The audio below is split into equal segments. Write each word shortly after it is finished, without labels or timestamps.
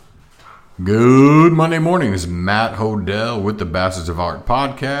Good Monday morning. This is Matt Hodel with the Bastards of Art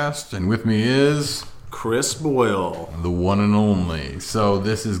podcast, and with me is Chris Boyle, the one and only. So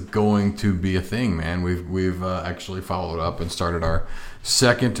this is going to be a thing, man. We've actually followed up and started our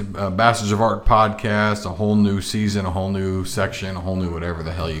second Bastards of Art podcast, a whole new season, a whole new section, a whole new whatever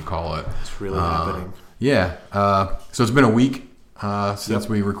the hell you call it. It's really happening. Yeah. So it's been a week since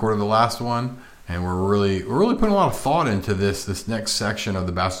we recorded the last one. And we're really putting a lot of thought into this next section of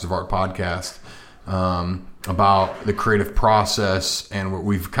the Bastards of Art podcast about the creative process, and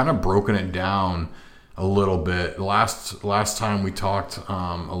we've kind of broken it down a little bit. Last time we talked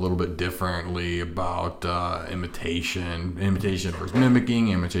a little bit differently about imitation versus mimicking,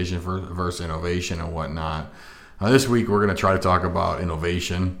 imitation versus innovation, and whatnot. This week we're going to try to talk about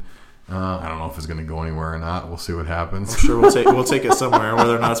innovation. I don't know if it's going to go anywhere or not. We'll see what happens. I'm sure we'll take it somewhere,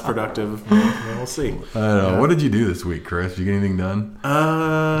 whether or not it's productive. We'll see. I don't know. What did you do this week, Chris? Did you get anything done?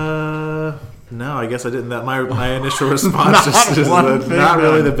 No, I guess I didn't. My initial response is not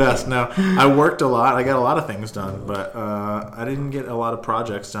really the best. No, I worked a lot. I got a lot of things done, but I didn't get a lot of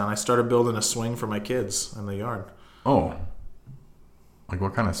projects done. I started building a swing for my kids in the yard. Oh, like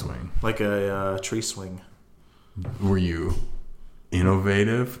what kind of swing? Like a tree swing. Were you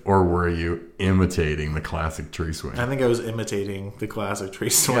innovative, or were you imitating the classic tree swing? I think I was imitating the classic tree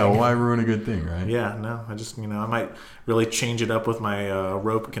swing. Yeah, why ruin a good thing, right? Yeah, no, I just, I might really change it up with my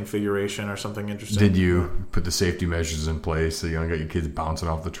rope configuration or something interesting. Did you put the safety measures in place so you don't get your kids bouncing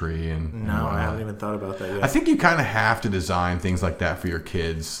off the tree? No, I haven't even thought about that yet. I think you kind of have to design things like that for your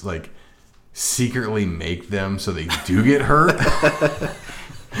kids, like secretly make them so they do get hurt.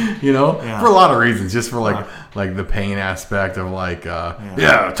 For a lot of reasons, just for like the pain aspect of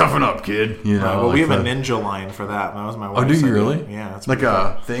toughen up, kid. Well, we have a ninja line for that. That was my wife's idea. Oh, do you idea. really? Yeah, it's like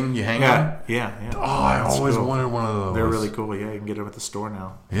a thing you hang on. Yeah. Oh, I always wanted one of those. They're really cool. Yeah, you can get them at the store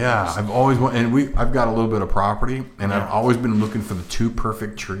now. Yeah, I've always wanted, and I've got a little bit of property, and I've always been looking for the two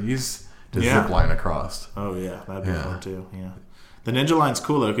perfect trees to zip line across. Oh yeah, that'd be fun too. Yeah. The ninja line's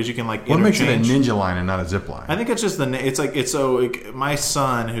cool though because you can What makes it a ninja line and not a zip line? I think it's just my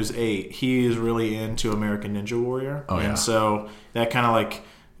son who's 8, he's really into American Ninja Warrior, and so that kind of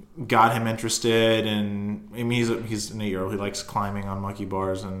got him interested. And I mean, he's an 8-year-old. He likes climbing on monkey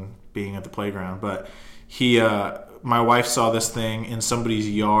bars and being at the playground. But my wife saw this thing in somebody's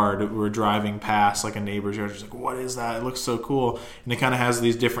yard. We were driving past a neighbor's yard. She's like, "What is that? It looks so cool." And it kind of has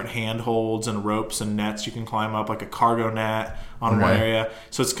these different handholds and ropes and nets you can climb up, like a cargo net on one area.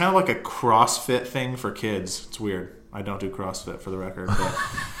 So it's kind of like a CrossFit thing for kids. It's weird. I don't do CrossFit, for the record, but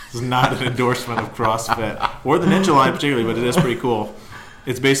this is not an endorsement of CrossFit or the Ninja Line particularly, but it is pretty cool.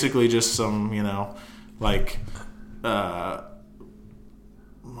 It's basically just some,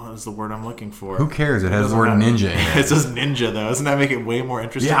 what is the word I'm looking for? Who cares? It has the word ninja in it. It says ninja, though. Doesn't that make it way more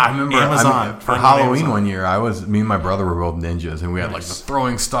interesting? Yeah, I remember Amazon. for Halloween one year, me and my brother were both ninjas, and we had the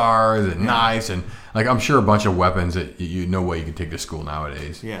throwing stars and knives, and I'm sure a bunch of weapons that no way you could take to school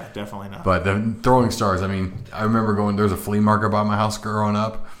nowadays. Yeah, definitely not. But the throwing stars, I remember there was a flea market by my house growing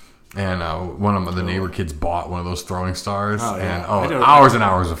up, and one of the neighbor kids bought one of those throwing stars, and hours and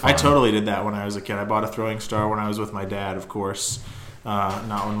hours of fun. I totally did that when I was a kid. I bought a throwing star when I was with my dad, of course.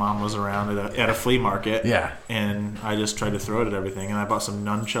 Not when Mom was around at a flea market. Yeah. And I just tried to throw it at everything. And I bought some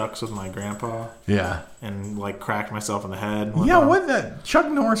nunchucks with my grandpa. Yeah. And cracked myself in the head. Yeah, Chuck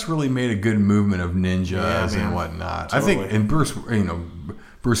Norris really made a good movement of ninjas and whatnot. Totally. I think, and Bruce Willis.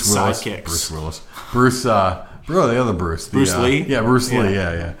 Sidekicks. Bruce Willis. The other Bruce. Bruce Lee? Yeah, Bruce Lee,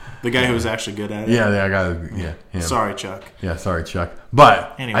 yeah. The guy who was actually good at it. Yeah, I got it. Yeah, him. Sorry, Chuck. Yeah, sorry, Chuck.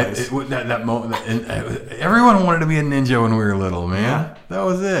 But anyways, that moment, everyone wanted to be a ninja when we were little, man. Yeah. That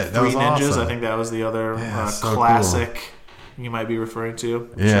was it. That was Ninjas. Awesome. I think that was the other so classic cool. you might be referring to.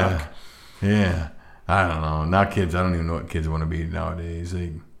 Yeah, Chuck. Yeah. I don't know. Now kids, I don't even know what kids want to be nowadays.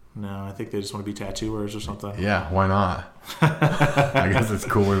 No, I think they just want to be tattooers or something. Yeah, why not? I guess it's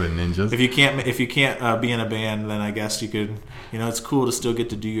cooler than ninjas. If you can't be in a band, then I guess you could. It's cool to still get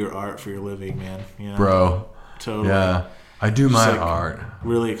to do your art for your living, man. Bro. Totally. Yeah, I do my art.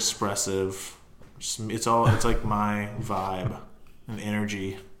 Really expressive. It's like my vibe and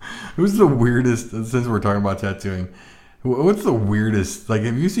energy. Who's the weirdest? Since we're talking about tattooing, what's the weirdest?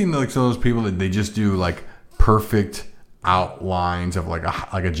 Have you seen some of those people that they just do perfect outlines of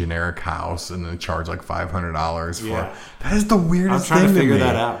a generic house and then charge $500 for? That is the weirdest thing. I'm trying to figure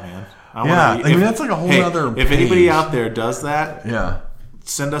that out, man. That's a whole other if page. Anybody out there does that,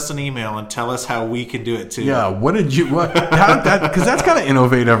 send us an email and tell us how we can do it too. Yeah, because that's kind of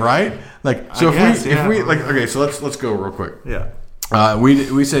innovative, right? So let's go real quick. Yeah.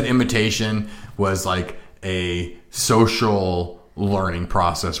 We said imitation was a social learning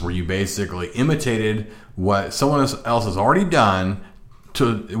process where you basically imitated what someone else has already done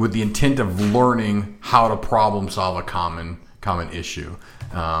with the intent of learning how to problem solve a common issue.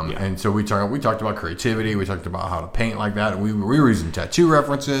 And so we talked about creativity. We talked about how to paint like that. We were using tattoo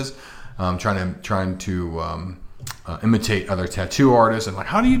references, trying to imitate other tattoo artists, and like,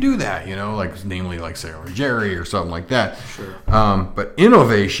 how do you do that? Like namely like Sailor Jerry or something like that. Sure. But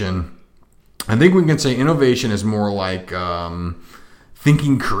innovation, I think we can say innovation is more like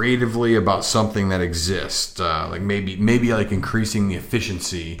thinking creatively about something that exists, like maybe like increasing the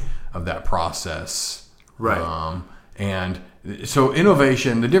efficiency of that process. Right. And so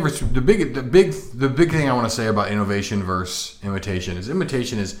innovation, the big thing I want to say about innovation versus imitation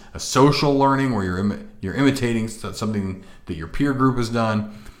is a social learning where you're imitating something that your peer group has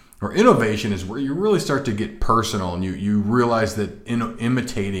done. Or innovation is where you really start to get personal and you realize that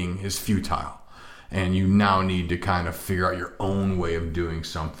imitating is futile. And you now need to kind of figure out your own way of doing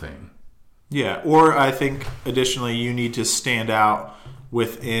something. Yeah, or I think additionally you need to stand out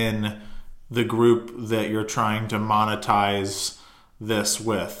within the group that you're trying to monetize this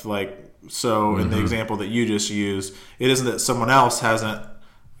with. Like, so in the example that you just used, it isn't that someone else hasn't,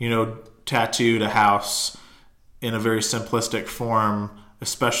 tattooed a house in a very simplistic form,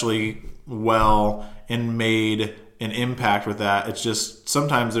 especially well, and made an impact with that. It's just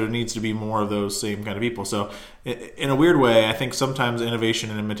sometimes there needs to be more of those same kind of people. So in a weird way, I think sometimes innovation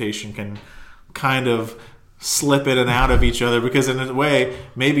and imitation can kind of slip in and out of each other, because in a way,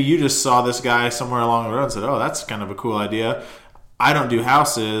 maybe you just saw this guy somewhere along the road and said, oh, that's kind of a cool idea. I don't do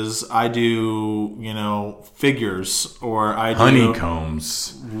houses. I do, figures, or I do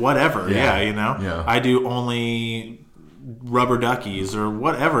honeycombs, whatever. Yeah. Yeah. I do only rubber duckies or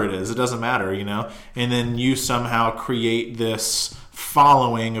whatever it is. It doesn't matter, and then you somehow create this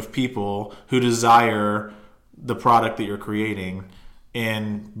following of people who desire the product that you're creating.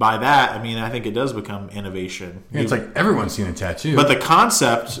 And by that, I think it does become innovation. Yeah, it's like everyone's seen a tattoo. But the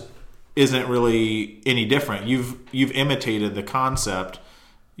concept isn't really any different. You've imitated the concept.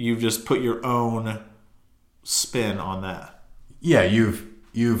 You've just put your own spin on that. Yeah,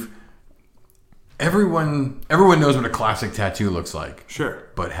 everyone knows what a classic tattoo looks like. Sure.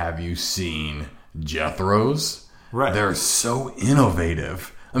 But have you seen Jethro's? Right. They're so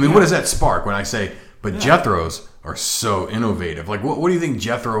innovative. What does that spark when I say, Jethro's are so innovative? Like, what do you think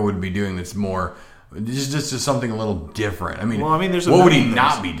Jethro would be doing that's more just something a little different? There's what would he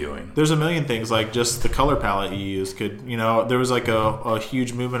not be doing? There's a million things, like just the color palette you use could, there was like a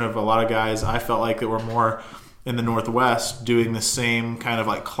huge movement of a lot of guys I felt like that were more in the Northwest doing the same kind of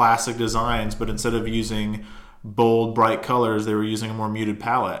like classic designs, but instead of using bold, bright colors, they were using a more muted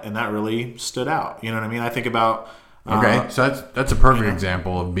palette, and that really stood out. You know what I mean? I think about so that's a perfect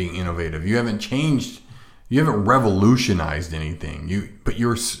example of being innovative. You haven't changed, you haven't revolutionized anything. But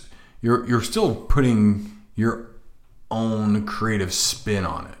you're still putting your own creative spin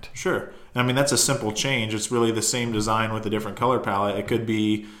on it. Sure. That's a simple change. It's really the same design with a different color palette. It could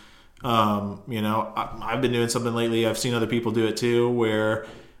be, I've been doing something lately. I've seen other people do it too, where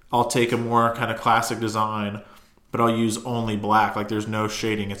I'll take a more kind of classic design, but I'll use only black. Like there's no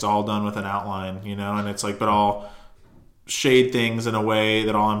shading. It's all done with an outline, and it's like, but I'll shade things in a way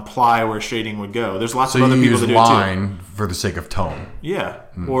that I'll imply where shading would go. There's lots of other people that do it too. So you use line for the sake of tone. Yeah.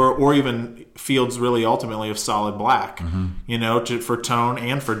 Or even fields really ultimately of solid black, for tone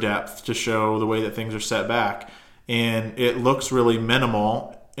and for depth, to show the way that things are set back. And it looks really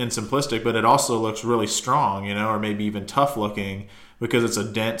minimal and simplistic, but it also looks really strong, or maybe even tough looking, because it's a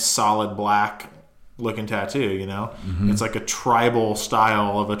dense, solid black looking tattoo, It's like a tribal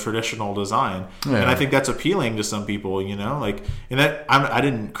style of a traditional design. Yeah. And I think that's appealing to some people, and that I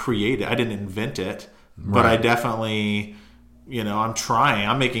didn't create it. I didn't invent it, but I definitely,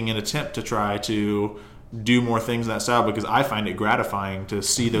 I'm making an attempt to try to do more things in that style, because I find it gratifying to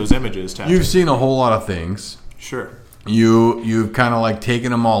see those images tattooed. You've seen a whole lot of things. Sure. You've kind of like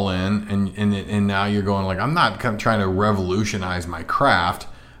taken them all in, and now you're going like, I'm not kind of trying to revolutionize my craft,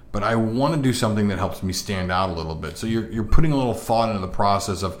 but I want to do something that helps me stand out a little bit. So you're putting a little thought into the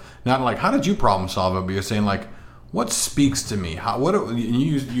process of not like, how did you problem solve it, but you're saying like, what speaks to me?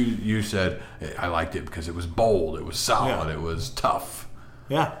 You said I liked it because it was bold, it was solid, It was tough.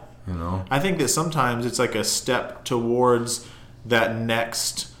 Yeah. I think that sometimes it's like a step towards that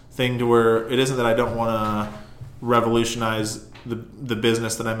next thing, to where it isn't that I don't want to revolutionize the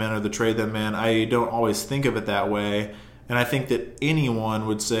business that I'm in or the trade that I'm in. I don't always think of it that way. And I think that anyone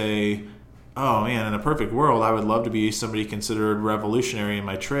would say, oh man, in a perfect world, I would love to be somebody considered revolutionary in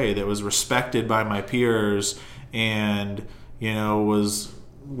my trade, that was respected by my peers, and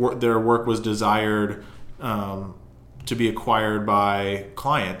their work was desired to be acquired by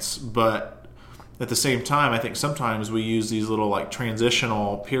clients. But at the same time, I think sometimes we use these little like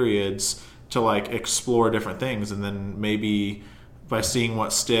transitional periods to like explore different things, and then maybe by seeing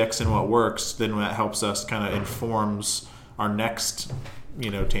what sticks and what works, then that helps us kind of informs our next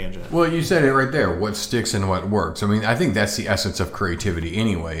tangent. Well, you said it right there. What sticks and what works. I mean, I think that's the essence of creativity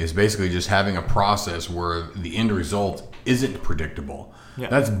anyway, is basically just having a process where the end result isn't predictable. Yeah.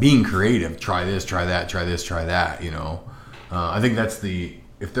 That's being creative. Try this, try that, try this, try that, I think that's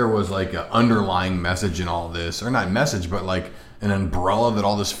if there was like an underlying message in all this, or not message, but like an umbrella that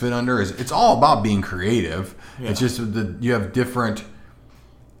all this fit under, it's all about being creative. Yeah. It's just that you have different,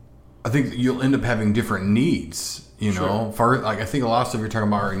 I think you'll end up having different needs, Sure. I think a lot of stuff you're talking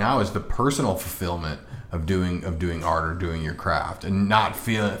about right now is the personal fulfillment of doing art or doing your craft, and not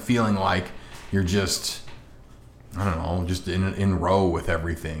feeling like you're just, I don't know, just in row with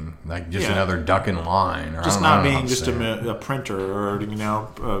everything, like just another duck in line, or just not being just a printer,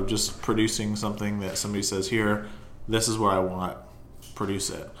 or just producing something that somebody says, here, this is what I want,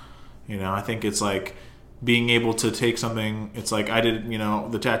 produce it. I think it's like being able to take something. It's like I did,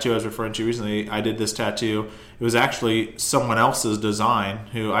 the tattoo I was referring to recently. I did this tattoo. It was actually someone else's design.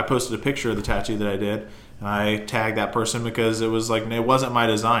 Who I posted a picture of the tattoo that I did, and I tagged that person because it was like, it wasn't my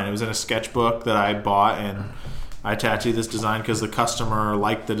design. It was in a sketchbook that I bought, and I tattooed this design because the customer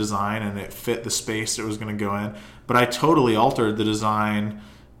liked the design and it fit the space it was going to go in. But I totally altered the design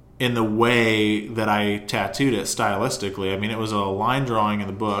in the way that I tattooed it stylistically. I mean, it was a line drawing in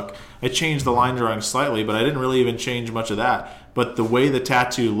the book. I changed the line drawing slightly, but I didn't really even change much of that. But the way the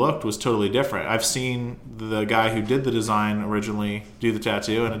tattoo looked was totally different. I've seen the guy who did the design originally do the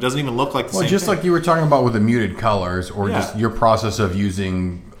tattoo, and it doesn't even look like the same just thing. Like you were talking about with the muted colors, or just your process of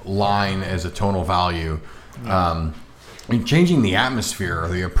using line as a tonal value. Changing the atmosphere or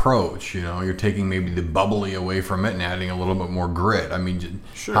the approach, you're taking maybe the bubbly away from it and adding a little bit more grit. I mean,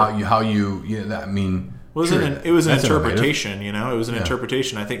 sure. how you that, I mean, it was an interpretation, it was an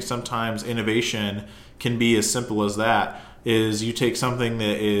interpretation. I think sometimes innovation can be as simple as that, is you take something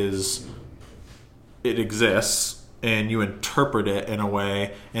that it exists and you interpret it in a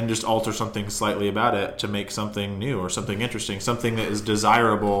way and just alter something slightly about it to make something new or something interesting, something that is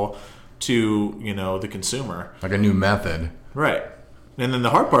desirable to the consumer, like a new method, right? And then the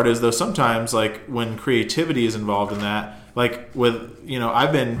hard part is, though, sometimes like when creativity is involved in that, like with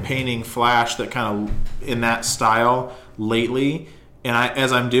I've been painting Flash that kind of in that style lately, and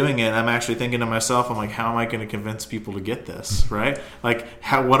as I'm doing it, I'm actually thinking to myself, I'm like, how am I going to convince people to get this, right? Like,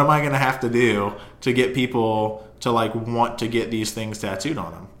 what am I going to have to do to get people to like want to get these things tattooed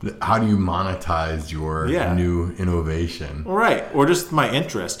on them? How do you monetize your new innovation? Right. Or just my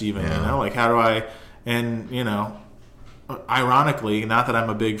interest even, like how do I, and ironically, not that I'm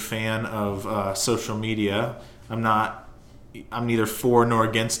a big fan of social media, I'm neither for nor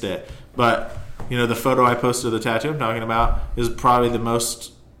against it, but the photo I posted of the tattoo I'm talking about is probably the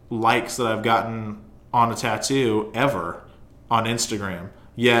most likes that I've gotten on a tattoo ever on Instagram.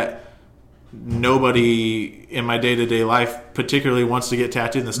 Yet nobody in my day-to-day life particularly wants to get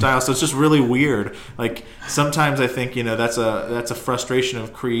tattooed in the style, so it's just really weird. Like sometimes I think that's a frustration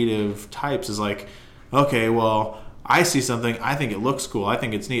of creative types, is like, okay, well, I see something, I think it looks cool, I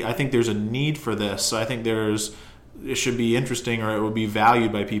think it's neat, I think there's a need for this, so I think it should be interesting or it would be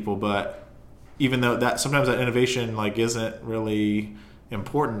valued by people. But even though that sometimes that innovation like isn't really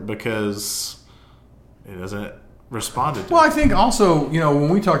important because it doesn't responded to. Well, I think also, when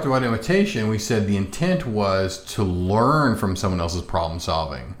we talked about imitation, we said the intent was to learn from someone else's problem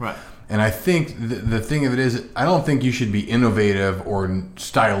solving. Right. And I think the thing of it is, I don't think you should be innovative or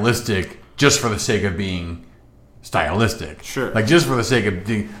stylistic just for the sake of being stylistic. Sure. Like just for the sake of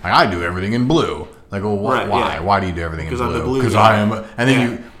being, like, I do everything in blue. Like, well, why? Yeah. Why do you do everything in blue? Because I'm the blue Because guy. I am. And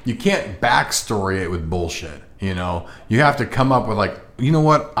then you can't backstory it with bullshit. You have to come up with like, you know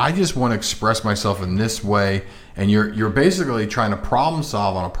what? I just want to express myself in this way, and you're basically trying to problem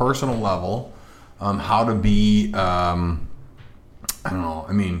solve on a personal level, how to be, I don't know.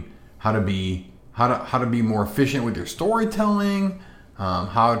 I mean, how to be more efficient with your storytelling,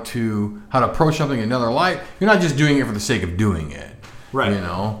 how to approach something in another light. You're not just doing it for the sake of doing it. Right.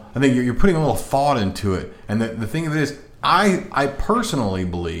 I think you're putting a little thought into it. And the thing of it is, I personally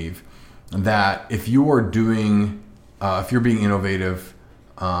believe that if you are if you're being innovative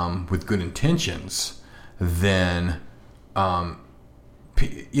with good intentions, then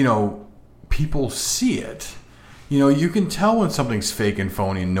people see it. You can tell when something's fake and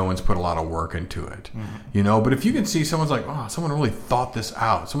phony and no one's put a lot of work into it. Mm-hmm. But if you can see someone's like, oh, someone really thought this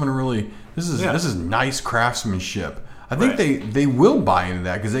out. Someone really, this is nice craftsmanship. I think they will buy into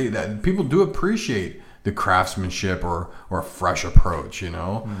that because people do appreciate the craftsmanship or a fresh approach, So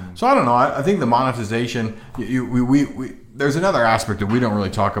I don't know. I think the monetization, there's another aspect that we don't really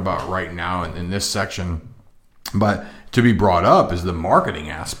talk about right now in this section, but to be brought up is the marketing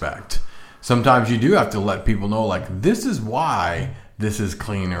aspect. Sometimes you do have to let people know, like, this is why this is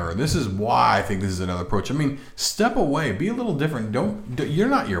cleaner. This is why I think this is another approach. I mean, step away, be a little different. You're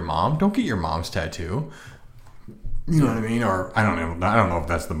not your mom. Don't get your mom's tattoo. You know what I mean? Or I don't know if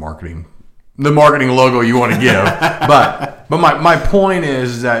that's the marketing logo you want to give. but my point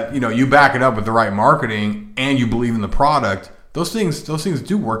is that, you back it up with the right marketing and you believe in the product. Those things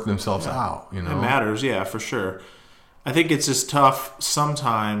do work themselves out. It matters, yeah, for sure. I think it's just tough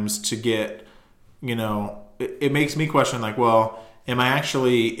sometimes to get, it makes me question, like, well, am I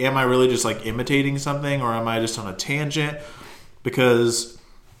really just like imitating something, or am I just on a tangent? Because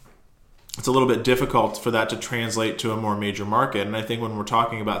it's a little bit difficult for that to translate to a more major market. And I think when we're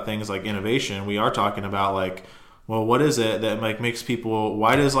talking about things like innovation, we are talking about, like, well, what is it that, like, makes people,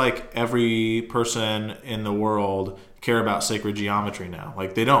 why does, like, every person in the world care about sacred geometry now?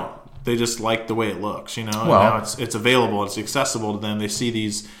 Like, they don't. They just like the way it looks, and now it's available, it's accessible to them. They see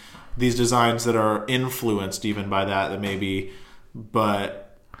these designs that are influenced even by that maybe,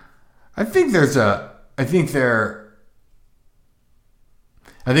 but I think if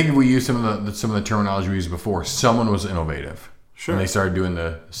we use some of the terminology we used before, someone was innovative. Sure. And they started doing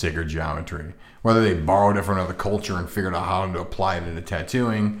the sacred geometry. Whether they borrowed it from another culture and figured out how to apply it into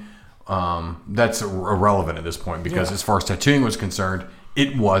tattooing, that's irrelevant at this point, because as far as tattooing was concerned,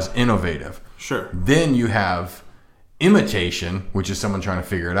 it was innovative. Sure. Then you have imitation, which is someone trying to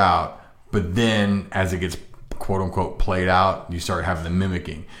figure it out. But then as it gets quote unquote played out, you start having the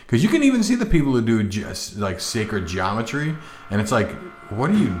mimicking. Because you can even see the people who do just like sacred geometry, and it's like, what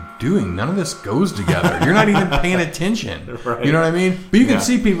are you doing? None of this goes together. You're not even paying attention. Right. You know what I mean? But you can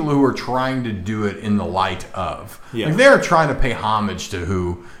see people who are trying to do it in the light of. Yeah. Like, they're trying to pay homage to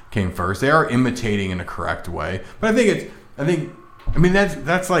who came first. They are imitating in a correct way. But I mean,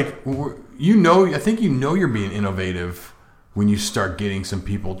 that's like, I think you're being innovative when you start getting some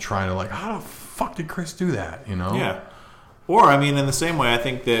people trying to, like, how the fuck did Chris do that? Yeah. Or, I mean, in the same way, I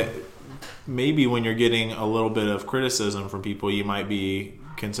think that maybe when you're getting a little bit of criticism from people, you might be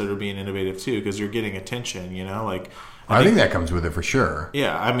considered being innovative too, because you're getting attention, like. I think that comes with it for sure.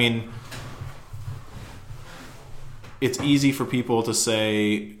 Yeah, I mean, it's easy for people to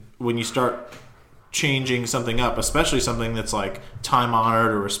say, when you start changing something up, especially something that's like time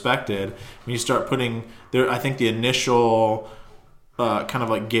honored or respected, when you start putting there, I think the initial kind of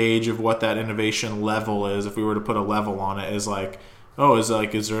like gauge of what that innovation level is, if we were to put a level on it, is like, is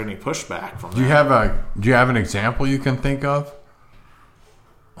there any pushback from that? Do you have an example you can think of,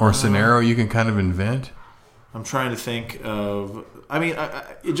 or a scenario you can kind of invent? I'm trying to think of. I mean,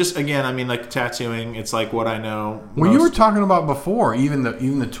 it just, again, I mean, like tattooing, it's like what I know. Well, you were talking about before, even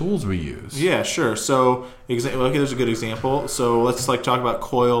the tools we use. Yeah, sure. So, okay, there's a good example. So let's like talk about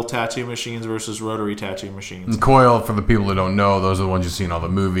coil tattoo machines versus rotary tattoo machines. And coil, for the people that don't know, those are the ones you see in all the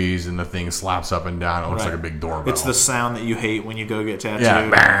movies, and the thing slaps up and down. It looks like a big doorbell. It's the sound that you hate when you go get tattooed. Yeah. If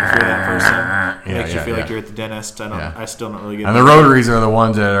you're that person. It makes you feel like you're at the dentist. I still don't really get it. And the rotaries are the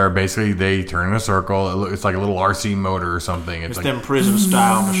ones that are basically, they turn in a circle. It's like a little RC motor or something. It's like them prison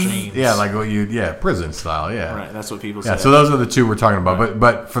style machines. Yeah, like prison style. Yeah, right. That's what people say. Yeah, so those are the two we're talking about. Right.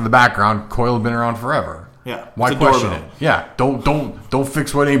 But for the background, coil has been around forever. Yeah. Why question it? Yeah. Don't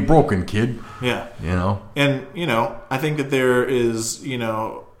fix what ain't broken, kid. Yeah. And I think that there is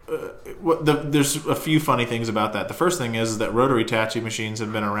there's a few funny things about that. The first thing is that rotary tattoo machines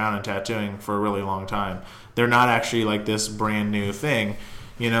have been around in tattooing for a really long time. They're not actually like this brand new thing.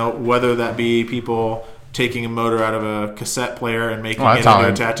 Whether that be people taking a motor out of a cassette player and making it into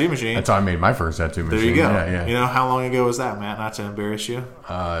a tattoo machine. That's how I made my first tattoo machine. There you go. Yeah. How long ago was that, Matt? Not to embarrass you.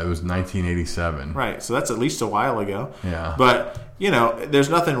 It was 1987. Right. So that's at least a while ago. Yeah. But, there's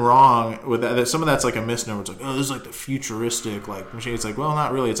nothing wrong with that. Some of that's like a misnomer. It's like, this is like the futuristic machine. It's like, well,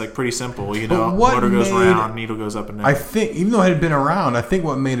 not really. It's like pretty simple. Motor goes around, needle goes up and down. I think, even though it had been around, I think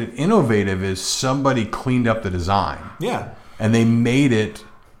what made it innovative is somebody cleaned up the design. Yeah. And they made it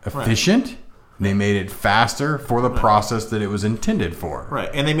efficient. Right. They made it faster for the process that it was intended for.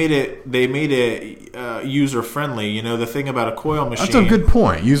 Right, and they made it user friendly. The thing about a coil machine. That's a good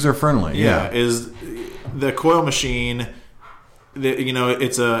point. User friendly. Yeah, is the coil machine.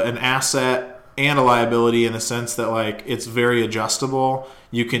 It's an asset, and a liability in the sense that like it's very adjustable.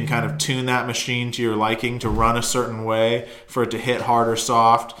 You can kind of tune that machine to your liking to run a certain way for it to hit hard or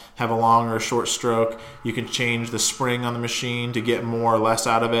soft, have a long or a short stroke. You can change the spring on the machine to get more or less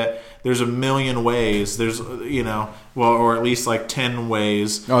out of it. There's a million ways. There's, or at least like 10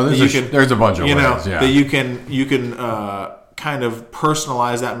 ways. Oh, there's a bunch of ways, that you can kind of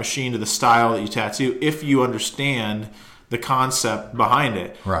personalize that machine to the style that you tattoo if you understand the concept behind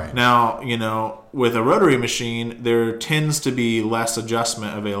it. Right. Now, with a rotary machine, there tends to be less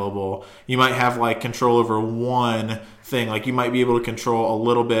adjustment available. You might have like control over one thing. Like you might be able to control a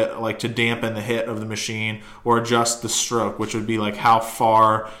little bit, like to dampen the hit of the machine or adjust the stroke, which would be like how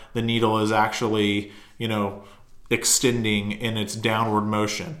far the needle is actually, extending in its downward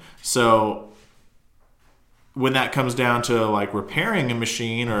motion. So when that comes down to like repairing a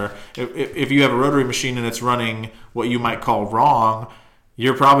machine, or if you have a rotary machine and it's running what you might call wrong,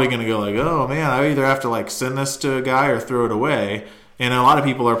 you're probably going to go like, oh man, I either have to like send this to a guy or throw it away. And a lot of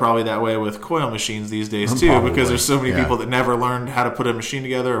people are probably that way with coil machines these days too, because there's so many people that never learned how to put a machine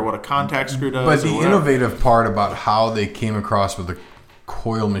together or what a contact screw does. But the innovative part about how they came across with the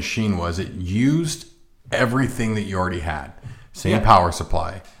coil machine was it used everything that you already had. Same power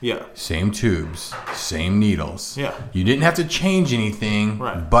supply. Yeah. Same tubes. Same needles. Yeah. You didn't have to change anything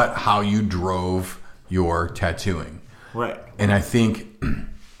but how you drove your tattooing. Right. And I think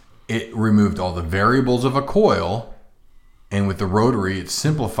it removed all the variables of a coil, and with the rotary, it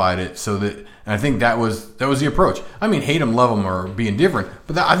simplified it so that, and I think that was the approach. I mean, hate them, love them, or being different,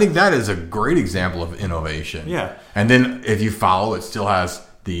 but I think that is a great example of innovation. Yeah. And then if you follow, it still has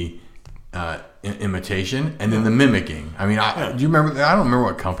the imitation and then the mimicking. I mean, do you remember? I don't remember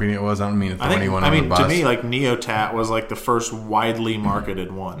what company it was. I don't mean to throw anyone under the bus. To me, like Neotat was like the first widely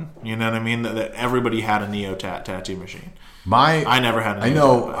marketed one. You know what I mean? That everybody had a Neotat tattoo machine. I never had a Neotat. I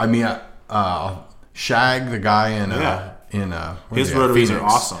know. I mean, Shag, the guy in his rotaries are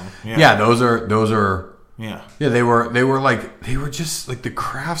awesome. Yeah, those are. Yeah. Yeah, they were just like the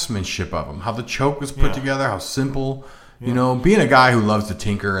craftsmanship of them. How the choke was put together. How simple. Being a guy who loves to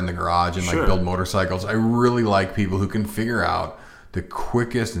tinker in the garage and like build motorcycles, I really like people who can figure out the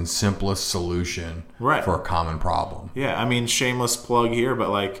quickest and simplest solution for a common problem. Yeah, I mean, shameless plug here,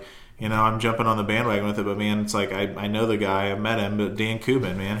 but like, I'm jumping on the bandwagon with it, but man, it's like I know the guy, I met him, but Dan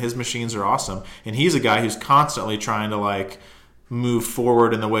Kubin, man, his machines are awesome. And he's a guy who's constantly trying to like move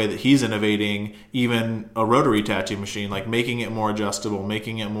forward in the way that he's innovating even a rotary tattoo machine, like making it more adjustable,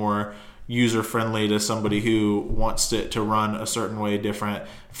 making it more user-friendly to somebody who wants it to run a certain way different.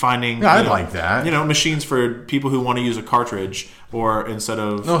 Finding, I like that. Machines for people who want to use a cartridge or instead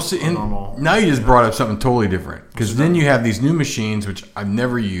of normal. Now you just brought up something totally different, because then you have these new machines which I've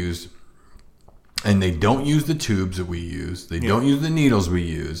never used, and they don't use the tubes that we use. They don't use the needles we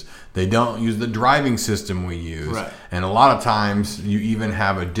use. They don't use the driving system we use. Right. And a lot of times you even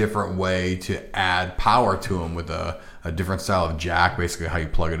have a different way to add power to them with a different style of jack, basically how you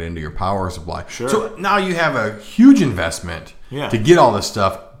plug it into your power supply. Sure. So now you have a huge investment to get all this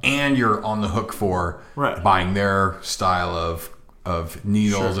stuff, and you're on the hook for buying their style of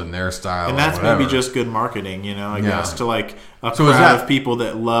needles and their style. And that's maybe just good marketing, I guess, to like a crowd of people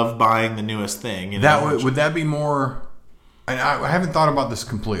that love buying the newest thing. Would that be more, and I haven't thought about this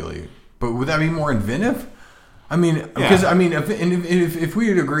completely, but would that be more inventive? I mean, because if we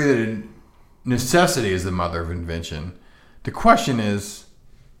would agree that necessity is the mother of invention, the question is,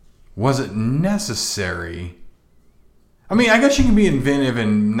 was it necessary? I mean, I guess you can be inventive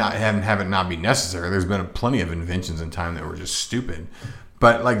and not have it not be necessary. There's been plenty of inventions in time that were just stupid,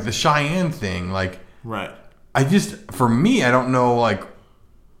 but like the Cheyenne thing, like for me, I don't know, like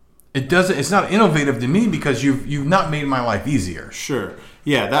it's not innovative to me because you've not made my life easier. Sure,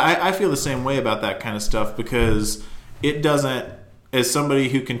 yeah, I feel the same way about that kind of stuff, because it doesn't. As somebody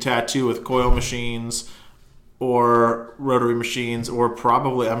who can tattoo with coil machines or rotary machines, or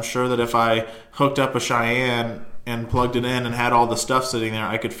probably, I'm sure that if I hooked up a Cheyenne and plugged it in and had all the stuff sitting there,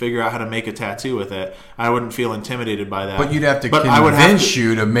 I could figure out how to make a tattoo with it. I wouldn't feel intimidated by that. But you'd have to convince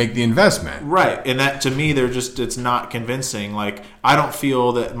you to make the investment. Right. And that, to me, it's not convincing. Like, I don't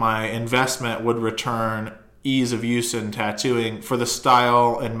feel that my investment would return ease of use in tattooing for the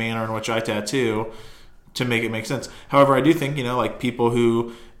style and manner in which I tattoo to make it make sense. However, I do think, like people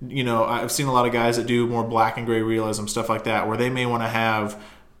who, I've seen a lot of guys that do more black and gray realism, stuff like that, where they may want to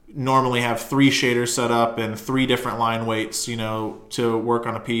normally have 3 shaders set up and 3 different line weights, to work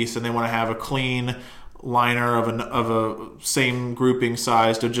on a piece, and they want to have a clean liner of a same grouping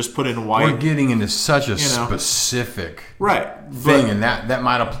size to just put in white. We're getting into such a specific thing, and that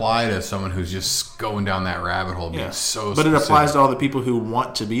might apply to someone who's just going down that rabbit hole, being so But specific. it applies to all the people who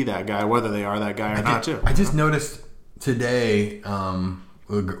want to be that guy, whether they are that guy or not, too. I just noticed today, one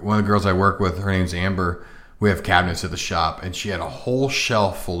of the girls I work with, her name's Amber, we have cabinets at the shop, and she had a whole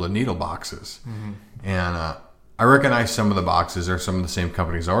shelf full of needle boxes. Mm-hmm. And I recognized some of the boxes are some of the same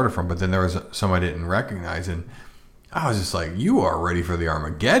companies I ordered from, but then there was some I didn't recognize, and I was just like, you are ready for the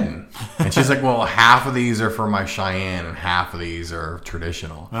Armageddon. And she's like, well, half of these are for my Cheyenne and half of these are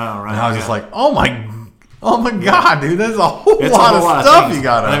traditional. Oh, right. And I was just like, oh my God, dude, there's a whole lot of stuff you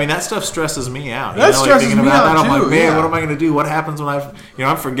got to... I mean, that stuff stresses me out. That stresses me out, I'm too. like, man, what am I going to do? What happens when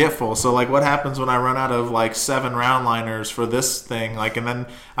I'm forgetful. So, like, what happens when I run out of, like, 7 round liners for this thing? Like, and then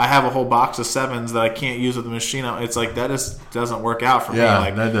I have a whole box of 7s that I can't use with the machine. It's like, that just doesn't work out for me.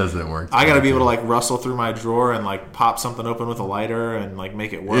 Like, that doesn't work. I got to be able to, like, rustle through my drawer and, like, pop something open with a lighter and, like,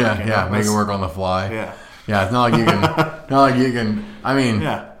 make it work. Make it work on the fly. Yeah. Yeah, it's not like you can, I mean,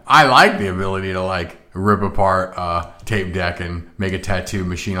 I like the ability to, like, rip apart a tape deck and make a tattoo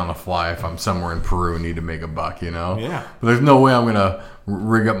machine on the fly if I'm somewhere in Peru and need to make a buck, Yeah. But there's no way I'm going to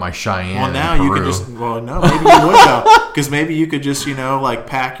rig up my Cheyenne Well, now in Peru. you could just, no, maybe you would though. Because maybe you could just, like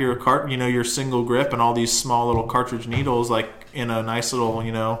pack your your single grip and all these small little cartridge needles like in a nice little,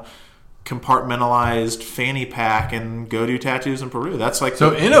 compartmentalized fanny pack and go do tattoos in Peru. That's like...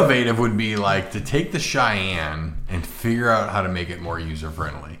 So innovative would be like to take the Cheyenne and figure out how to make it more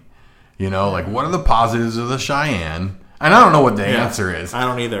user-friendly. Like what are the positives of the Cheyenne? And I don't know what the answer is. I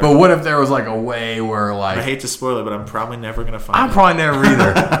don't either. But what if there was like a way where like... I hate to spoil it, but I'm probably never going to find it. I'm probably never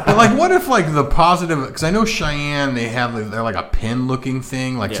either. But like what if like the positive... Because I know Cheyenne, they're like a pin looking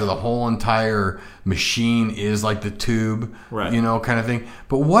thing. Like so the whole entire machine is like the tube, right. Kind of thing.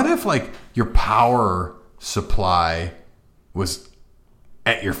 But what if like your power supply was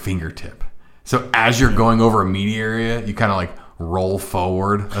at your fingertip? So as you're going over a meaty area, you kind of like... roll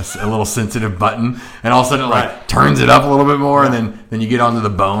forward a little sensitive button, and all of a sudden it like turns it up a little bit more, and then you get onto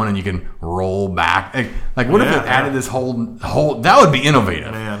the bone and you can roll back. Like what if it added this whole that would be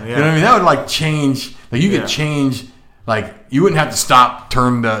innovative. Man, You know what I mean? That would like change. Like you could change. Like you wouldn't have to stop,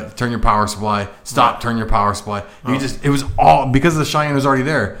 turn your power supply, turn your power supply. You it was all because the Cheyenne was already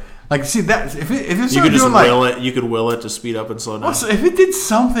there. Like, see that if it you could just will it, you could will it to speed up and slow down. Also, if it did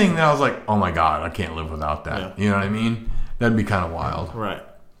something that I was like, oh my God, I can't live without that. Yeah. You know what I mean? That'd be kind of wild. Right.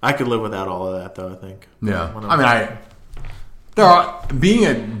 I could live without all of that, though, I think. Yeah. Being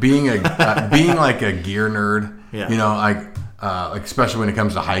like a gear nerd, like especially when it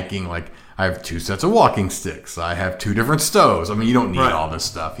comes to hiking, like I have 2 sets of walking sticks. I have 2 different stoves. I mean, you don't need all this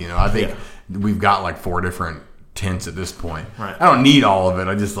stuff, I think we've got like 4 different tents at this point. Right. I don't need all of it.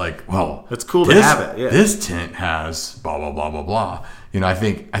 I just like, well, it's cool to have it. Yeah. This tent has blah, blah, blah, blah, blah. I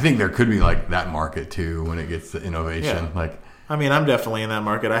think there could be like that market too when it gets to innovation. Yeah. Like, I mean, I'm definitely in that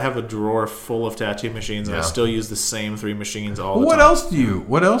market. I have a drawer full of tattoo machines, and I still use the same 3 machines all the time.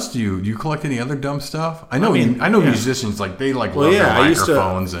 What else do you collect any other dumb stuff? I know musicians like they like love their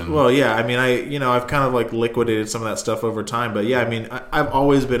microphones and. Well, yeah. I mean, I've kind of like liquidated some of that stuff over time, but yeah, I mean, I've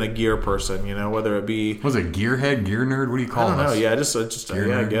always been a gear person. Whether it be was it gearhead, gear nerd? What do you call it? I don't know. Yeah, just I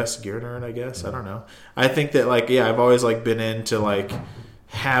guess gear nerd. I guess I don't know. I think that I've always like been into like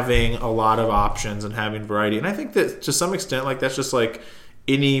having a lot of options and having variety, and I think that to some extent like that's just like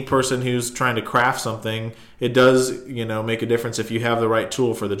any person who's trying to craft something. It does make a difference if you have the right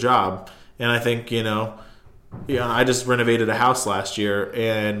tool for the job. And I think I just renovated a house last year,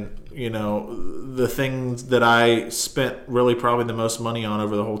 and the things that I spent really probably the most money on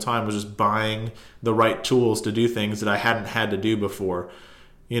over the whole time was just buying the right tools to do things that I hadn't had to do before.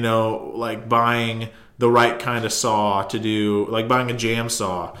 Like buying the right kind of saw to do, like buying a jam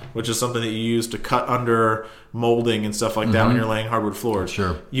saw, which is something that you use to cut under molding and stuff like that when you're laying hardwood floors.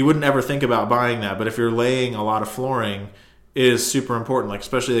 Sure. You wouldn't ever think about buying that, but if you're laying a lot of flooring, it is super important, like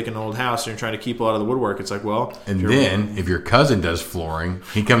especially like an old house and you're trying to keep a lot of the woodwork. It's like, well... And then, if your cousin does flooring,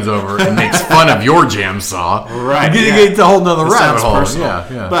 he comes over and makes fun of your jam saw. Right. You get a whole nother rabbit hole. Personal.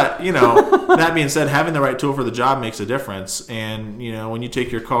 Yeah. But, that being said, having the right tool for the job makes a difference. And, when you take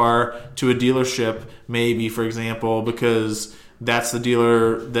your car to a dealership, maybe, for example, because that's the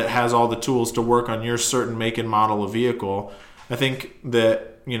dealer that has all the tools to work on your certain make and model of vehicle, I think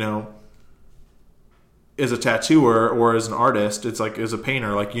that, as a tattooer or as an artist, it's like as a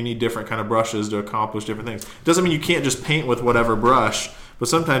painter, like you need different kind of brushes to accomplish different things. It doesn't mean you can't just paint with whatever brush, but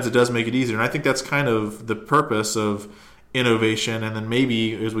sometimes it does make it easier. And I think that's kind of the purpose of innovation. And then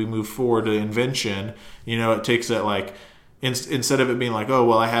maybe as we move forward to invention, it takes that like, instead of it being like, oh,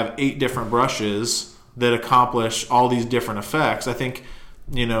 well, I have 8 different brushes, that accomplish all these different effects. I think,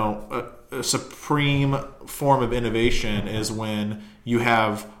 a supreme form of innovation is when you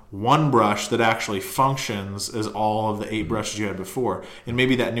have one brush that actually functions as all of the 8 brushes you had before. And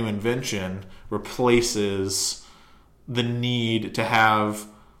maybe that new invention replaces the need to have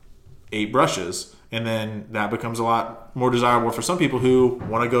 8 brushes. And then that becomes a lot more desirable for some people who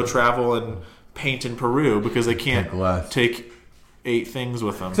want to go travel and paint in Peru because they can't take 8 things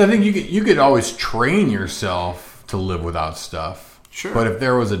with them. So I think you could always train yourself to live without stuff. Sure. But if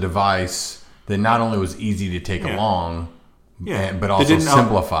there was a device that not only was easy to take along, but also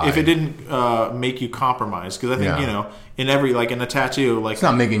simplify. If it didn't make you compromise, because I think in every in a tattoo, it's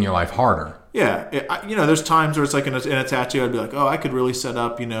not making your life harder. Yeah, there's times where it's like in a tattoo, I'd be like, oh, I could really set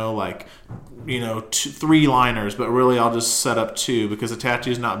up 3 liners, but really I'll just set up 2 because the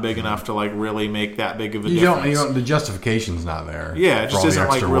tattoo's not big enough to really make that big of a difference. The justification's not there. Yeah, it just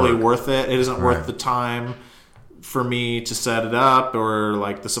isn't really worth it. It isn't worth the time for me to set it up,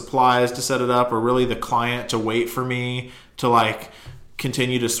 or the supplies to set it up, or really the client to wait for me to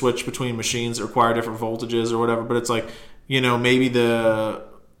continue to switch between machines that require different voltages or whatever. But it's maybe the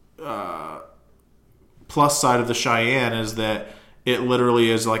plus side of the Cheyenne is that it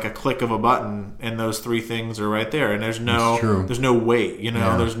literally is like a click of a button and those 3 things are right there, and there's no wait,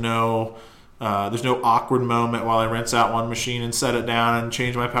 there's no awkward moment while I rinse out one machine and set it down and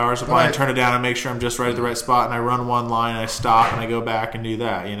change my power supply and turn it down and make sure I'm just right at the right spot, and I run one line and I stop and I go back and do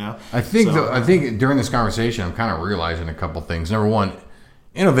that, I think during this conversation I'm kind of realizing a couple things. Number one,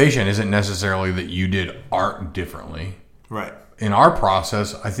 innovation isn't necessarily that you did art differently. Right. In our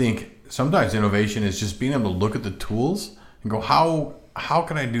process, I think sometimes innovation is just being able to look at the tools and go, how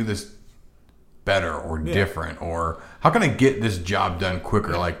can I do this better or different, or how can I get this job done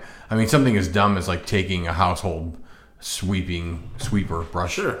quicker? Something as dumb as taking a household sweeper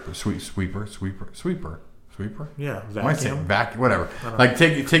brush. Sure. Sweeper. Yeah. Vacuum. Whatever.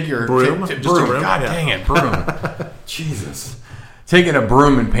 Take your broom. Just broom. A broom. God dang it, broom. Jesus. Taking a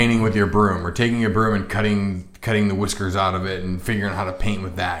broom and painting with your broom, or taking a broom and cutting the whiskers out of it and figuring out how to paint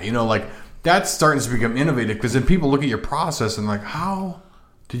with that. That's starting to become innovative, because then people look at your process and how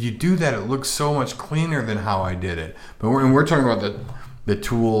did you do that? It looks so much cleaner than how I did it. But we're talking about the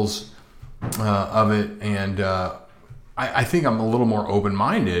tools of it, and I think I'm a little more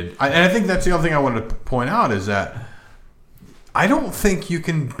open-minded. And I think that's the other thing I wanted to point out is that I don't think you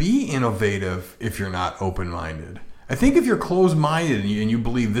can be innovative if you're not open-minded. I think if you're closed-minded and you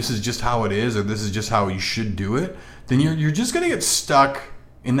believe this is just how it is, or this is just how you should do it, then you're just going to get stuck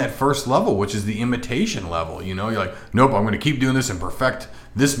in that first level, which is the imitation level. You're like, nope, I'm going to keep doing this and perfect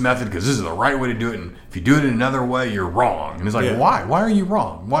this method because this is the right way to do it, and if you do it another way, you're wrong. And it's why? Why are you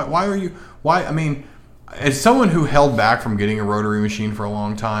wrong? Why? I mean, as someone who held back from getting a rotary machine for a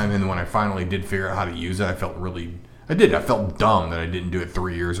long time, and when I finally did figure out how to use it, I felt dumb that I didn't do it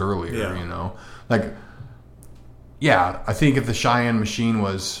 3 years earlier. I think if the Cheyenne machine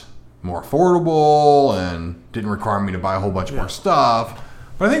was more affordable and didn't require me to buy a whole bunch more stuff,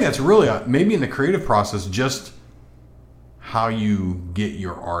 but I think that's really maybe in the creative process, just how you get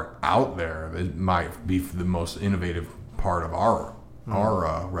your art out there that might be the most innovative part of our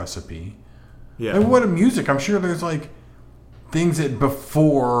recipe. Yeah. And what a music! I'm sure there's things that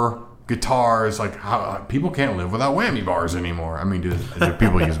before guitars, how people can't live without whammy bars anymore. I mean, do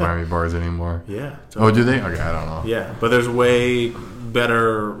people use whammy bars anymore? Yeah. Totally. Oh, do they? Okay, I don't know. Yeah, but there's way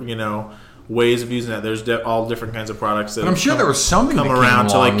better, ways of using that. There's all different kinds of products that. But I'm sure there was something come that around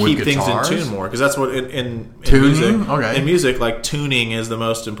came to keep things guitars. in tune more, because that's what in tuning. Music, okay. In music, tuning is the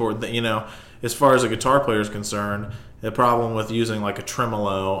most important thing. As far as a guitar player is concerned, the problem with using a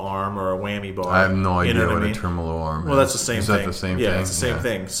tremolo arm or a whammy bar. I have no idea what a tremolo arm is. Well, that's the same thing. Is that the same thing? Yeah, it's the same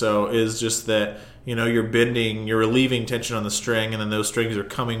thing. So it's just that, you're bending, you're relieving tension on the string, and then those strings are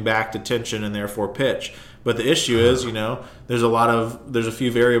coming back to tension and therefore pitch. But the issue is, there's a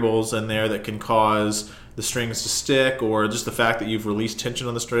few variables in there that can cause the strings to stick, or just the fact that you've released tension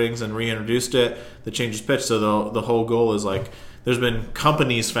on the strings and reintroduced it that changes pitch. So the whole goal is there's been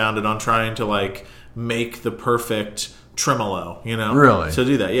companies founded on trying to make the perfect tremolo, really to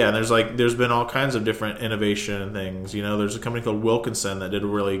do that. Yeah, and there's been all kinds of different innovation and things. There's a company called Wilkinson that did a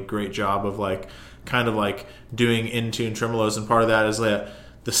really great job of doing in-tune tremolos, and part of that is that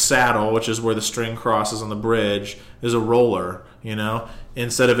the saddle, which is where the string crosses on the bridge, is a roller.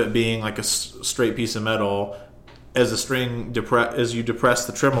 Instead of it being a straight piece of metal, as you depress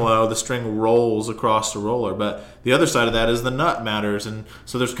the tremolo, the string rolls across the roller. But the other side of that is the nut matters, and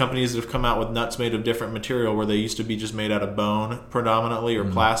so there's companies that have come out with nuts made of different material, where they used to be just made out of bone predominantly, or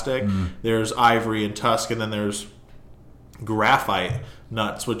plastic. There's ivory and tusk, and then there's graphite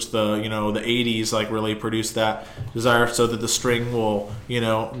nuts, which the 80s like really produced that desire, so that the string will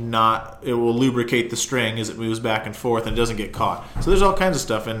it will lubricate the string as it moves back and forth and it doesn't get caught. So there's all kinds of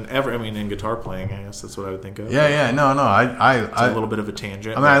stuff in in guitar playing, I guess that's what I would think of. No, it's a little bit of a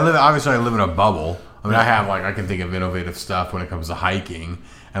tangent. I mean, I live in a bubble. I mean, I can think of innovative stuff when it comes to hiking,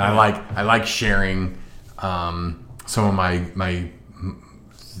 and I like sharing some of my.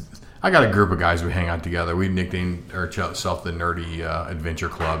 I got a group of guys we hang out together. We nicknamed ourselves the Nerdy Adventure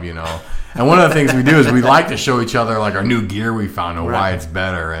Club, And one of the things we do is we like to show each other like our new gear we found and why it's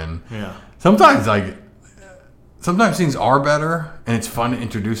better. And sometimes things are better, and it's fun to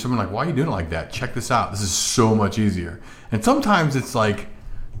introduce someone like, why are you doing it like that? Check this out. This is so much easier. And sometimes it's like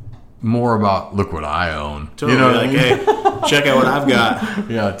more about, look what I own. Totally. You know what I mean? Hey, check out what I've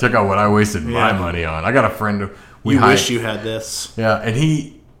got. Yeah, check out what I wasted my money on. I got a friend. Wish you had this. Yeah, and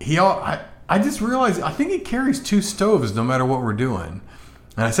I just realized, I think he carries 2 stoves no matter what we're doing.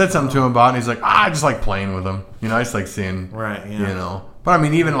 And I said something to him about it, and he's like, I just like playing with them. I just like seeing, But I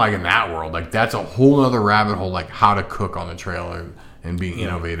mean, even like in that world, like that's a whole other rabbit hole, like how to cook on the trail and being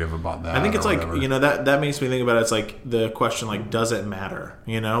innovative about that. I think it's like, that makes me think about it. It's like the question, like, does it matter?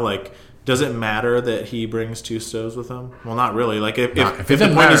 Like, does it matter that he brings 2 stoves with him? Well, not really. Like, if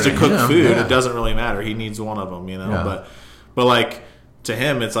the point is to cook food, it doesn't really matter. He needs one of them, But like, to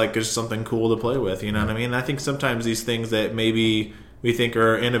him, it's like just something cool to play with. You know what I mean? I think sometimes these things that maybe we think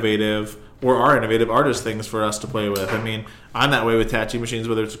are innovative are just things for us to play with. I mean, I'm that way with tattoo machines,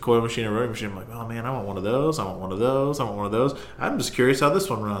 whether it's a coil machine or a rotary machine. I'm like, oh man, I want one of those. I want one of those. I want one of those. I'm just curious how this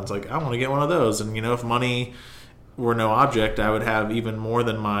one runs. Like, I want to get one of those. And if money were no object, I would have even more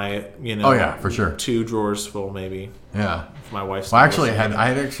than my for sure 2 drawers full, maybe. Yeah. If my wife's. Well, I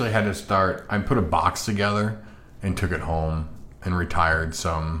had to start. I put a box together and took it home and retired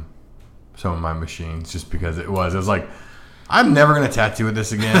some of my machines just because it was like, I'm never gonna tattoo with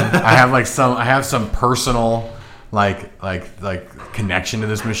this again. I have some personal like connection to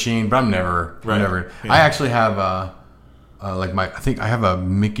this machine, but I'm never. Yeah. I actually have I think I have a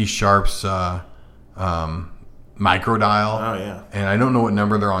Mickey Sharp's micro dial. Oh yeah. And I don't know what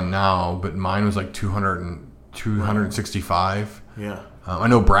number they're on now, but mine was like 265. Yeah. I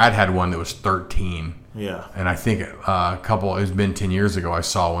know Brad had one that was 13. Yeah. And I think it's been 10 years ago, I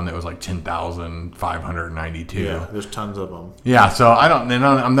saw one that was like 10,592. Yeah, there's tons of them. Yeah, so I'm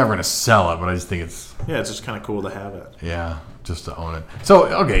never going to sell it, but I just think it's... Yeah, it's just kind of cool to have it. Yeah, just to own it. So,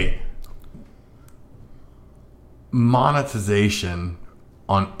 okay. Monetization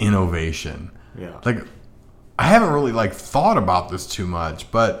on innovation. Yeah. Like, I haven't really thought about this too much,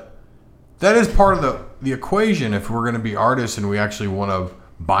 but that is part of the equation if we're going to be artists and we actually want to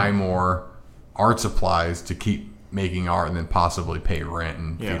buy more art supplies to keep making art and then possibly pay rent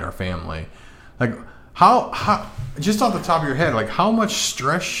and feed our family. Like, how just off the top of your head, like, how much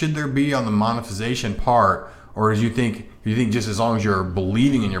stress should there be on the monetization part, or do you think just as long as you're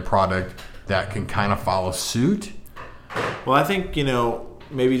believing in your product, that can kind of follow suit? Well, I think,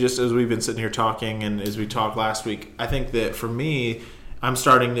 maybe just as we've been sitting here talking and as we talked last week, I think that for me, I'm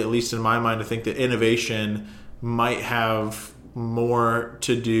starting to, at least in my mind, to think that innovation might have more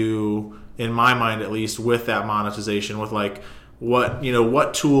to do, in my mind at least, with that monetization, with like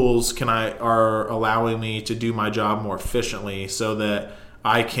what tools are allowing me to do my job more efficiently so that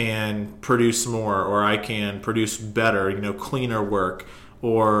I can produce more, or I can produce better, cleaner work,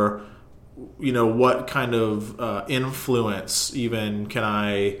 or what kind of influence even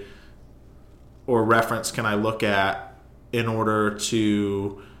reference can I look at in order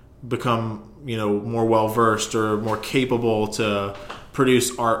to become more well versed or more capable to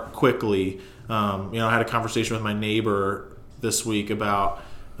produce art quickly. I had a conversation with my neighbor this week about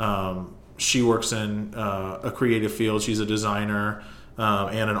she works in a creative field. She's a designer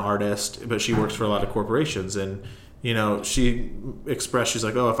and an artist, but she works for a lot of corporations. And she expressed, she's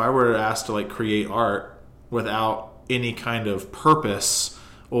like, oh, if I were asked to create art without any kind of purpose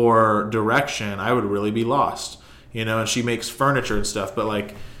or direction, I would really be lost. And she makes furniture and stuff,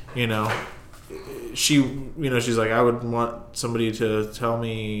 but she's like, I would want somebody to tell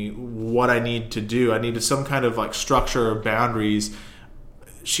me what I need to do. I needed some kind of structure or boundaries.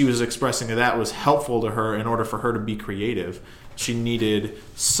 She was expressing that was helpful to her in order for her to be creative. She needed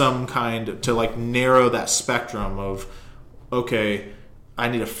some kind to narrow that spectrum of, okay, I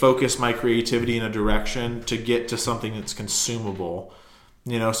need to focus my creativity in a direction to get to something that's consumable.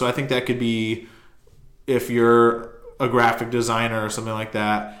 So I think that could be, if you're a graphic designer or something like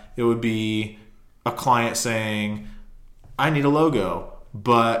that, it would be a client saying, I need a logo,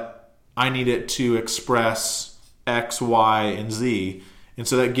 but I need it to express X, Y, and Z. And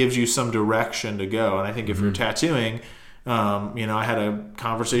so that gives you some direction to go. And I think if you're tattooing, I had a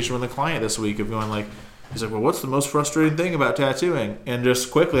conversation with a client this week of going like, he's like, well, what's the most frustrating thing about tattooing? And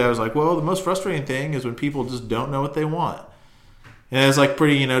just quickly, I was like, well, the most frustrating thing is when people just don't know what they want. And it's like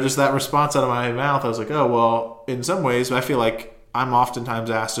pretty, just that response out of my mouth. I was like, oh, well, in some ways, I feel like I'm oftentimes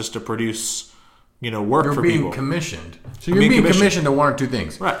asked just to produce, work for people. You're being commissioned. So you're being commissioned to one or two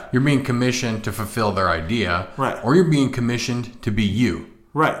things. Right. You're being commissioned to fulfill their idea. Right. Or you're being commissioned to be you.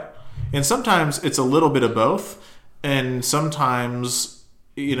 Right. And sometimes it's a little bit of both. And sometimes,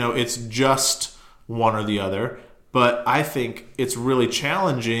 it's just one or the other. But I think it's really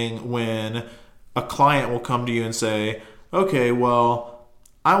challenging when a client will come to you and say, okay, well,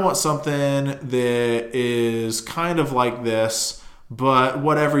 I want something that is kind of like this, but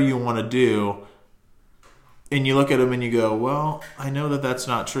whatever you want to do. And you look at them and you go, well, I know that that's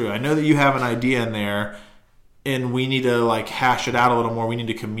not true. I know that you have an idea in there, and we need to hash it out a little more. We need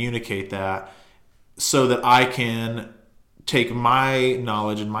to communicate that so that I can take my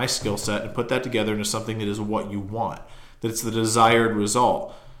knowledge and my skill set and put that together into something that is what you want, that it's the desired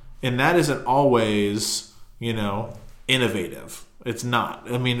result. And that isn't always, innovative. It's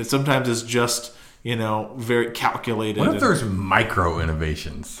not. I mean, sometimes it's just, very calculated. What if there's micro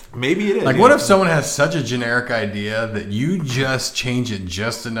innovations? Maybe it is. What if someone has such a generic idea that you just change it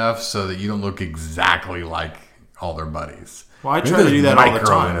just enough so that you don't look exactly like all their buddies? Well, I try to do that all the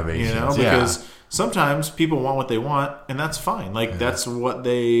time, because sometimes people want what they want, and that's fine. That's what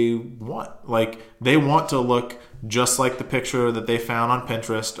they want. They want to look just like the picture that they found on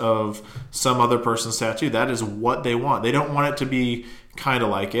Pinterest of some other person's tattoo. That is what they want. They don't want it to be kind of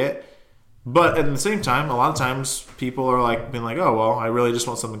like it. But at the same time, a lot of times people are being like, oh, well, I really just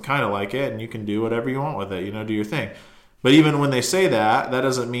want something kind of like it, and you can do whatever you want with it, do your thing. But even when they say that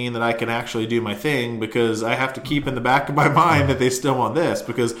doesn't mean that I can actually do my thing, because I have to keep in the back of my mind that they still want this,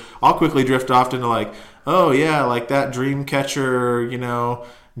 because I'll quickly drift off into oh yeah, that dream catcher,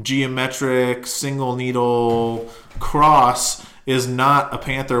 geometric single needle cross is not a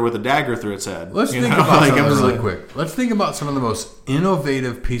panther with a dagger through its head. Let's think about something really quick. Let's think about some of the most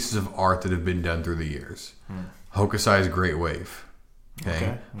innovative pieces of art that have been done through the years. Hokusai's Great Wave.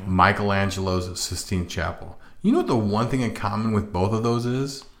 Okay. Yeah. Michelangelo's Sistine Chapel. You know what the one thing in common with both of those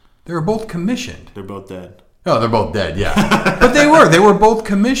is? They were both commissioned. They're both dead. Oh, they're both dead, yeah. But they were both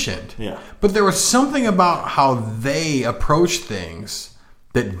commissioned. Yeah. But there was something about how they approached things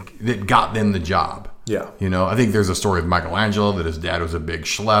that got them the job. Yeah. I think there's a story of Michelangelo that his dad was a big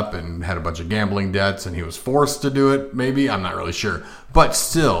schlep and had a bunch of gambling debts, and he was forced to do it, maybe. I'm not really sure. But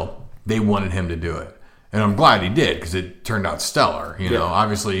still, they wanted him to do it. And I'm glad he did, because it turned out stellar.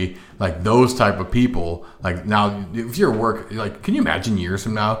 Obviously, those type of people, now, if your work, can you imagine years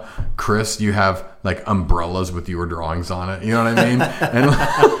from now, Chris, you have umbrellas with your drawings on it? You know what I mean?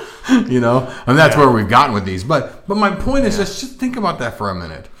 And that's where we've gotten with these. But my point is just think about that for a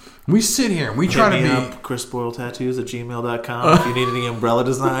minute. We sit here and we try to be up chrisboyletattoos@gmail.com if you need any umbrella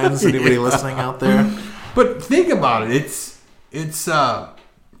designs. Anybody listening out there? But think about it. It's not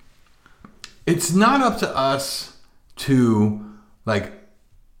up to us to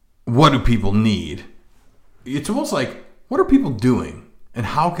what do people need? It's almost what are people doing, and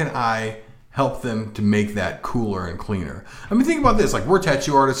how can I help them to make that cooler and cleaner? I mean, think about this. We're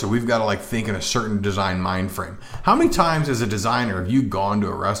tattoo artists, so we've got to think in a certain design mind frame. How many times as a designer have you gone to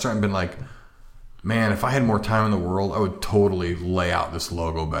a restaurant and been like, man, if I had more time in the world, I would totally lay out this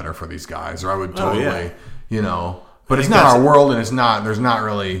logo better for these guys, or I would totally, But it's not our world, and there's not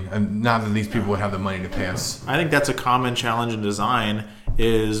that these people would have the money to pay us. I think that's a common challenge in design,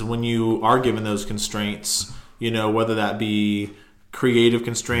 is when you are given those constraints, whether that be creative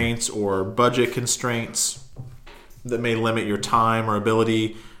constraints or budget constraints that may limit your time or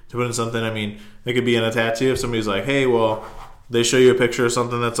ability to put in something. I mean, it could be in a tattoo. If somebody's like, hey, well, they show you a picture of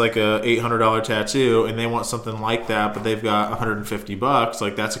something that's a $800 tattoo, and they want something like that, but they've got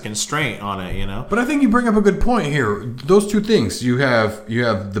 $150. That's a constraint on it, But I think you bring up a good point here. Those two things, you have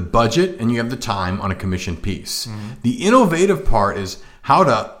the budget and you have the time on a commissioned piece. Mm-hmm. The innovative part is how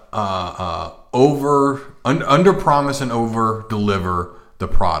to under promise and over deliver the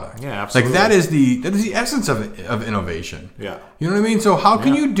product. Yeah, absolutely. That is the essence of innovation. Yeah. You know what I mean? So how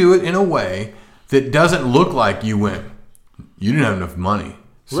can you do it in a way that doesn't look like you went, you didn't have enough money,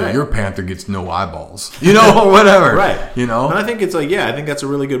 so your panther gets no eyeballs, or whatever. Right. And I think it's I think that's a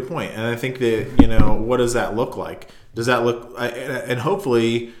really good point. And I think that, what does that look like? Does that look, and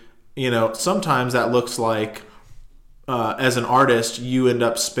hopefully, sometimes that looks like, as an artist, you end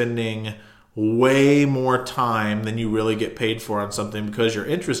up spending way more time than you really get paid for on something because you're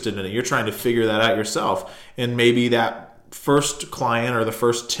interested in it. You're trying to figure that out yourself. And maybe that first client or the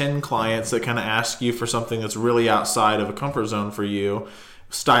first 10 clients that kind of ask you for something that's really outside of a comfort zone for you,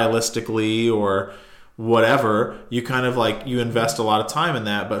 stylistically or whatever, you kind of like, you invest a lot of time in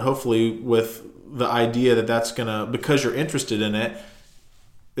that, but hopefully with the idea that that's going to, because you're interested in it,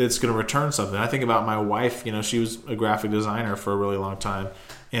 it's going to return something. I think about my wife, she was a graphic designer for a really long time.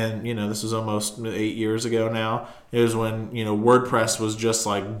 And, this was almost 8 years ago now. It was when, WordPress was just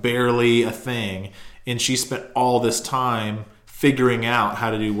like barely a thing. And she spent all this time figuring out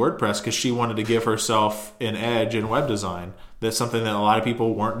how to do WordPress because she wanted to give herself an edge in web design. That's something that a lot of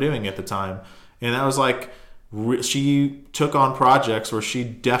people weren't doing at the time. And that was like, she took on projects where she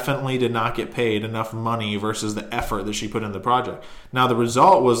definitely did not get paid enough money versus the effort that she put in the project. Now, the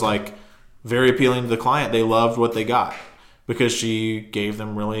result was like very appealing to the client. They loved what they got because she gave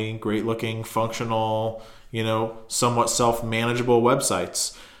them really great looking, functional, somewhat self-manageable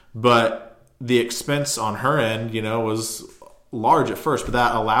websites. But the expense on her end, was large at first, but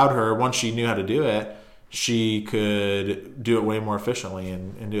that allowed her, once she knew how to do it, she could do it way more efficiently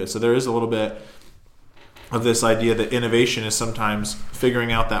and do it. So there is a little bit of this idea that innovation is sometimes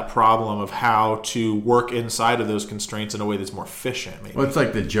figuring out that problem of how to work inside of those constraints in a way that's more efficient. Maybe. Well, it's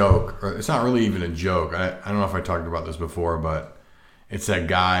like the joke, or it's not really even a joke. I don't know if I talked about this before, but it's that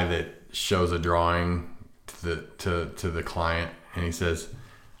guy that shows a drawing to the client, and he says,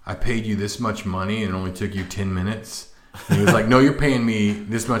 "I paid you this much money, and it only took you 10 minutes." And he was like, "No, you're paying me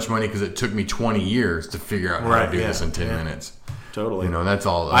this much money because it took me 20 years to figure out how to do this in 10 minutes." Totally. That's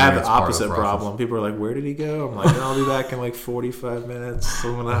all. I have the opposite problem. People are like, "Where did he go?" I'm like, "I'll be back in like 45 minutes.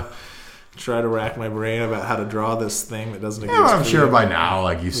 I'm going to try to rack my brain about how to draw this thing that doesn't exist." Yeah, I'm sure by now,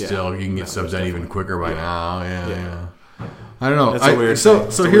 like you can get subs done even quicker by now. Yeah. I don't know. It's a weird so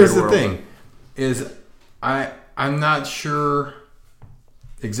thing. So here's the thing: is I'm not sure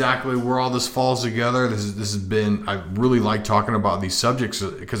exactly where all this falls together. This has been. I really like talking about these subjects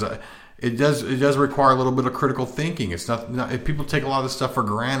because it does require a little bit of critical thinking. It's not if people take a lot of this stuff for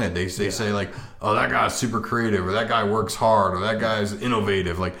granted. They say like, "Oh, that guy's super creative," or "That guy works hard," or "That guy's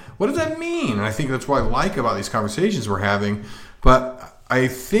innovative." Like, what does that mean? And I think that's what I like about these conversations we're having. But I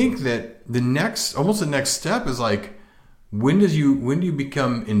think that the next step is like, when do you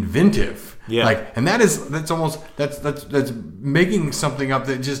become inventive? Yeah. Like, and that's making something up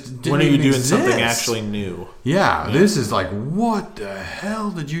that just didn't when are you doing exist. Something actually new? Yeah, this is like, what the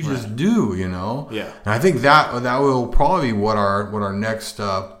hell did you just do? Yeah. And I think that will probably be what our next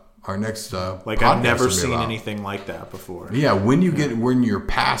like I've never seen anything like that before. Yeah, when you're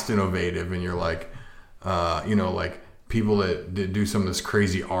past innovative and you're like, like people that do some of this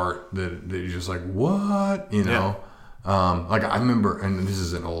crazy art that you're just like, what? Like I remember, and this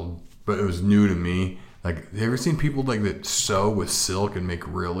isn't old, but it was new to me. Like, have you ever seen people like that sew with silk and make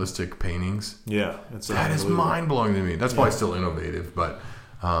realistic paintings? Yeah, that is mind blowing to me. That's probably still innovative, but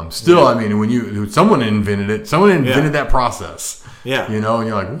still, I mean, when someone invented it, that process. Yeah, and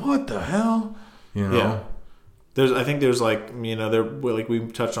you're like, what the hell? Yeah. I think there's like, there, like we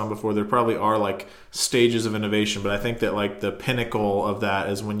touched on before, there probably are like stages of innovation, but I think that like the pinnacle of that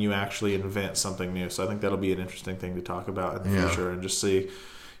is when you actually invent something new. So I think that'll be an interesting thing to talk about in the future and just see,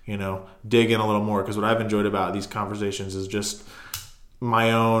 dig in a little more. Because what I've enjoyed about these conversations is just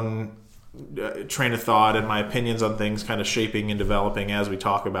my own train of thought and my opinions on things kind of shaping and developing as we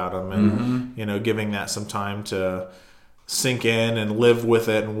talk about them, and giving that some time to sink in and live with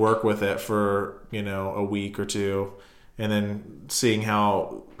it and work with it for a week or two, and then seeing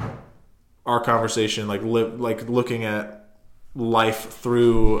how our conversation looking at life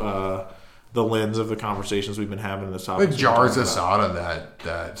through the lens of the conversations we've been having in this topic. It jars us out of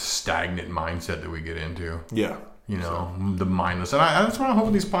that stagnant mindset that we get into. Yeah, the mindless, and that's what I'm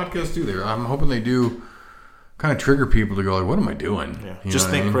hoping these podcasts do. I'm hoping they do kind of trigger people to go like, "What am I doing?" Yeah, just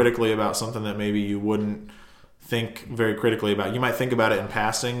think critically about something that maybe you wouldn't think very critically about. You might think about it in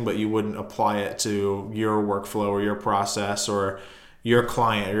passing, but you wouldn't apply it to your workflow or your process or your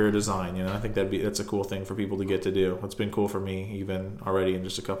client or your design. I think that's a cool thing for people to get to do. It's been cool for me even already in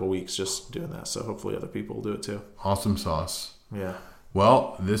just a couple of weeks just doing that. So hopefully other people will do it too. Awesome sauce. Yeah.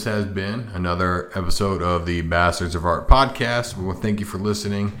 Well, this has been another episode of the Bastards of Art podcast. Well, thank you for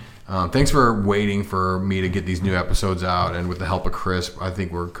listening. Thanks for waiting for me to get these new episodes out, and with the help of Chris, I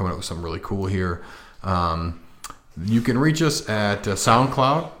think we're coming up with something really cool here. You can reach us at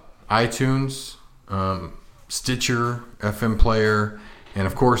SoundCloud, iTunes, Stitcher, FM Player, and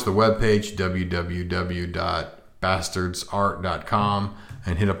of course the webpage www.bastardsart.com,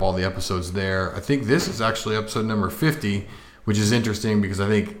 and hit up all the episodes there. I think this is actually episode number 50, which is interesting because I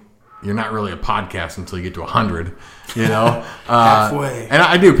think you're not really a podcast until you get to 100, you know? Halfway. And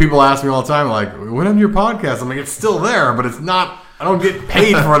I do. People ask me all the time, like, when on your podcast? I'm like, it's still there, but it's not, I don't get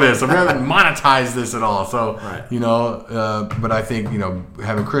paid for this. I haven't monetized this at all. So, you know, but I think, you know,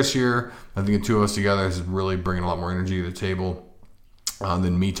 having Chris here, I think the two of us together is really bringing a lot more energy to the table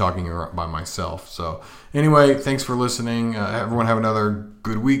than me talking by myself. So anyway, thanks for listening. Everyone have another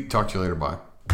good week. Talk to you later. Bye.